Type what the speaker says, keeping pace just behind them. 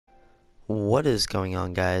What is going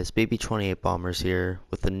on, guys? Baby 28 Bombers here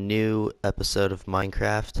with a new episode of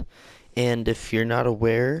Minecraft. And if you're not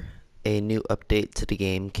aware, a new update to the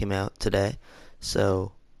game came out today.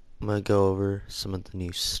 So I'm going to go over some of the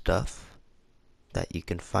new stuff that you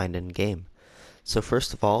can find in game. So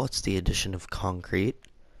first of all, it's the addition of concrete.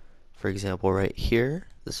 For example, right here,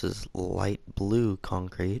 this is light blue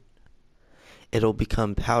concrete. It'll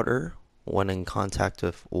become powder when in contact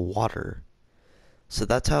with water. So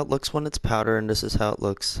that's how it looks when it's powder, and this is how it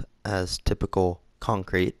looks as typical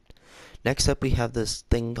concrete. Next up, we have this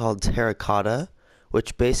thing called terracotta,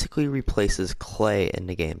 which basically replaces clay in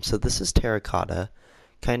the game. So this is terracotta,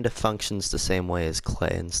 kind of functions the same way as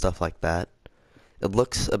clay and stuff like that. It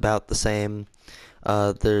looks about the same.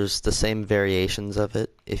 There's the same variations of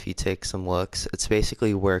it if you take some looks. It's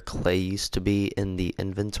basically where clay used to be in the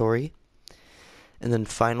inventory. And then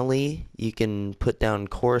finally, you can put down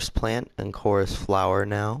chorus plant and chorus flower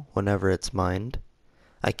now, whenever it's mined.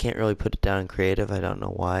 I can't really put it down in creative, I don't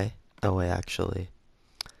know why. Oh wait, actually.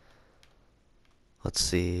 Let's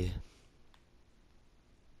see.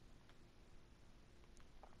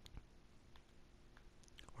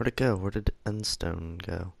 Where'd it go? Where did endstone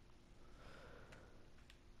go?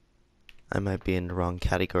 I might be in the wrong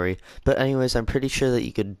category. But anyways, I'm pretty sure that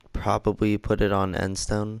you could probably put it on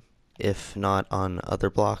endstone, if not on other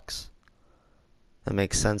blocks. That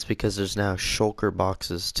makes sense because there's now shulker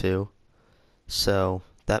boxes too. So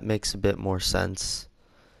that makes a bit more sense.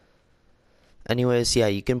 Anyways, yeah,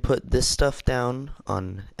 you can put this stuff down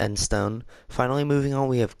on endstone. Finally, moving on,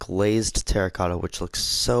 we have glazed terracotta, which looks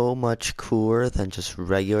so much cooler than just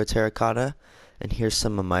regular terracotta. And here's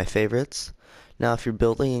some of my favorites. Now, if you're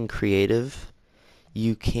building in creative,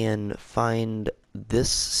 you can find this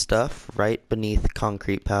stuff right beneath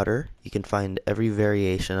concrete powder. You can find every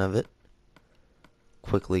variation of it.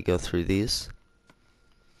 Quickly go through these.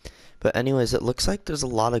 But anyways, it looks like there's a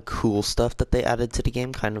lot of cool stuff that they added to the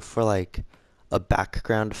game, kind of for like a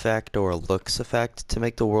background effect or a looks effect to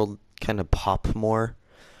make the world kind of pop more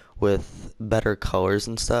with better colors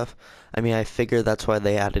and stuff. I mean, I figure that's why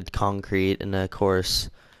they added concrete and of course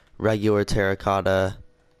regular terracotta,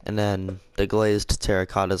 and then the glazed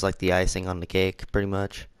terracotta is like the icing on the cake pretty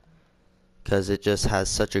much, because it just has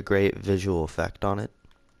such a great visual effect on it.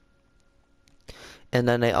 And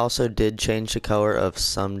then they also did change the color of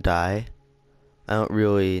some dye. I don't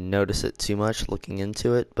really notice it too much looking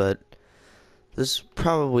into it, but there's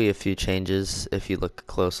probably a few changes if you look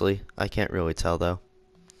closely. I can't really tell though.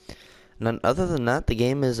 And then other than that, the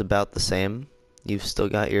game is about the same. You've still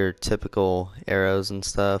got your typical arrows and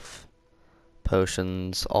stuff,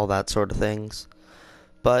 potions, all that sort of things.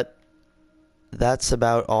 But that's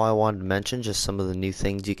about all I wanted to mention, just some of the new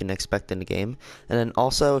things you can expect in the game. And then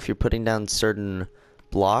also, if you're putting down certain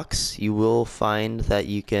blocks, you will find that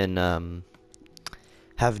you can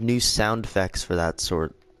have new sound effects for that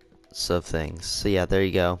sorts of things. So yeah, there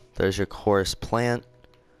you go. There's your chorus plant.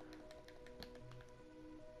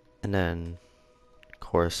 And then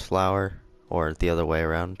chorus flower, or the other way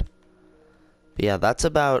around. But yeah, that's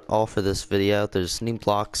about all for this video. There's new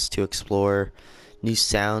blocks to explore, new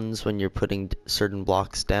sounds when you're putting certain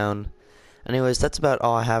blocks down. Anyways, that's about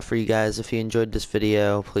all I have for you guys. If you enjoyed this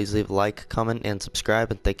video, please leave a like, comment, and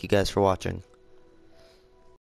subscribe, and thank you guys for watching.